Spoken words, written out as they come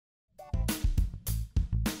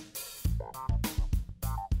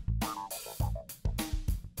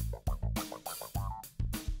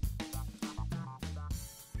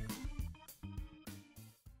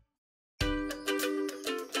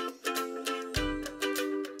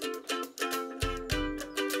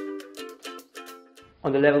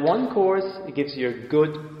On the level 1 course, it gives you a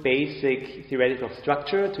good basic theoretical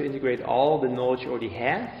structure to integrate all the knowledge you already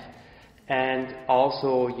have, and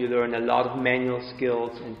also you learn a lot of manual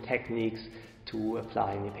skills and techniques to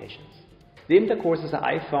apply in your patients. The IMTA courses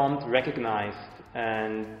I found recognized,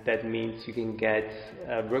 and that means you can get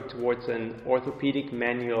work towards an orthopedic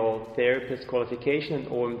manual therapist qualification and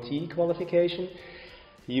OMT qualification.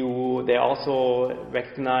 They're also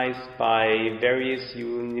recognized by various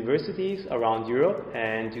universities around Europe,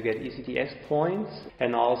 and you get ECTS points.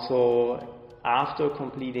 And also, after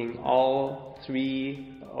completing all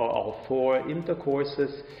 3 or all 4 IMTA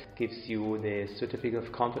courses, gives you the certificate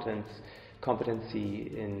of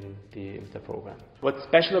competency in the IMTA program. What's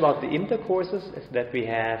special about the IMTA courses is that we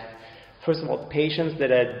have, first of all, patients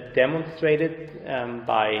that are demonstrated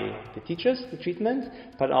by the teachers, the treatment,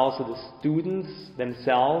 but also the students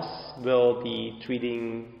themselves will be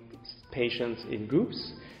treating patients in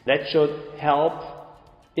groups. That should help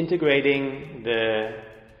integrating the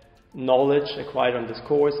knowledge acquired on this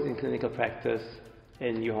course in clinical practice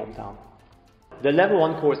in your hometown. The level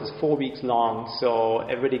 1 course is 4 weeks long, so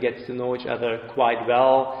everybody gets to know each other quite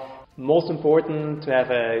well. Most important to have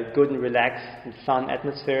a good and relaxed and fun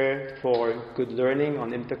atmosphere for good learning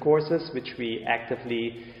on IMTA courses, which we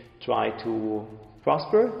actively try to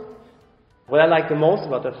prosper. What I like the most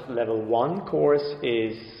about the level 1 course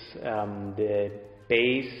is the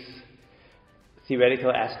base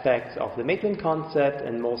theoretical aspects of the Maitland concept,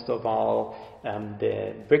 and most of all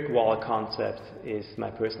the brick wall concept is my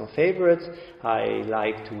personal favorite. I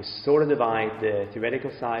like to sort of divide the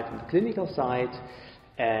theoretical side from the clinical side,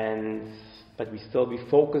 but we still be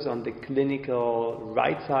focused on the clinical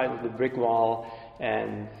right side of the brick wall,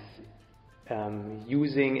 and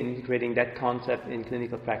using and integrating that concept in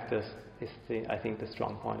clinical practice is, I think, the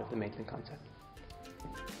strong point of the Maitland concept.